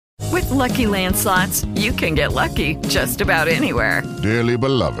Lucky Land Slots, you can get lucky just about anywhere. Dearly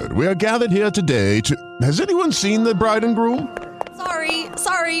beloved, we are gathered here today to... Has anyone seen the bride and groom?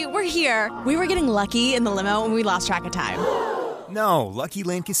 Sorry, we're here. We were getting lucky in the limo and we lost track of time. No, Lucky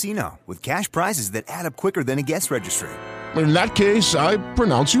Land Casino, with cash prizes that add up quicker than a guest registry. In that case, I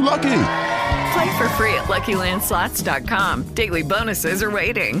pronounce you lucky. Play for free at LuckyLandSlots.com. Daily bonuses are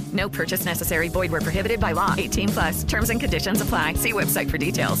waiting. No purchase necessary. Void where prohibited by law. 18+. Terms and conditions apply. See website for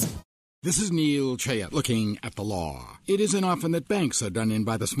details. This is Neil Chayat looking at the law. It isn't often that banks are done in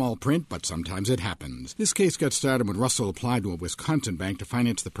by the small print, but sometimes it happens. This case got started when Russell applied to a Wisconsin bank to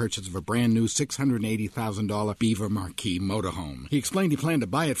finance the purchase of a brand new $680,000 Beaver Marquis motorhome. He explained he planned to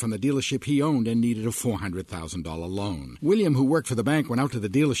buy it from the dealership he owned and needed a $400,000 loan. William, who worked for the bank, went out to the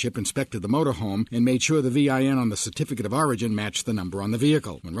dealership, inspected the motorhome, and made sure the VIN on the certificate of origin matched the number on the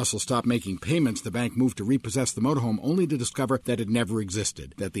vehicle. When Russell stopped making payments, the bank moved to repossess the motorhome, only to discover that it never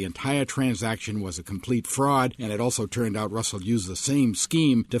existed, that the entire transaction was a complete fraud, and it also turned out Russell used the same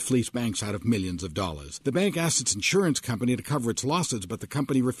scheme to fleece banks out of millions of dollars. The bank asked its insurance company to cover its losses, but the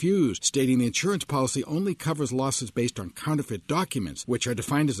company refused, stating the insurance policy only covers losses based on counterfeit documents, which are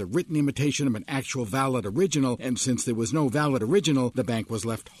defined as a written imitation of an actual valid original, and since there was no valid original, the bank was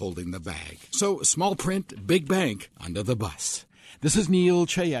left holding the bag. So, small print, big bank, under the bus. This is Neil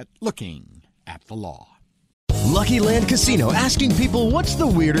Chayat looking at the law. Lucky Land Casino, asking people, what's the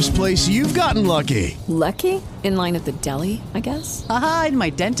weirdest place you've gotten lucky? Lucky? In line at the deli, I guess? Aha, in my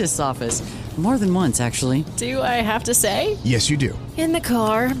dentist's office. More than once, actually. Do I have to say? Yes, you do. In the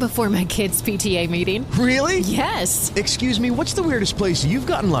car before my kids' PTA meeting. Really? Yes. Excuse me, what's the weirdest place you've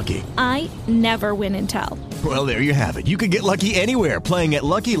gotten lucky? I never win and tell. Well, there you have it. You can get lucky anywhere, playing at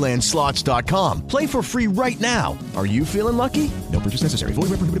LuckyLandSlots.com. Play for free right now. Are you feeling lucky? No purchase necessary. Void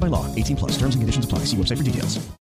where prohibited by law. 18+. Terms and conditions apply. See website for details.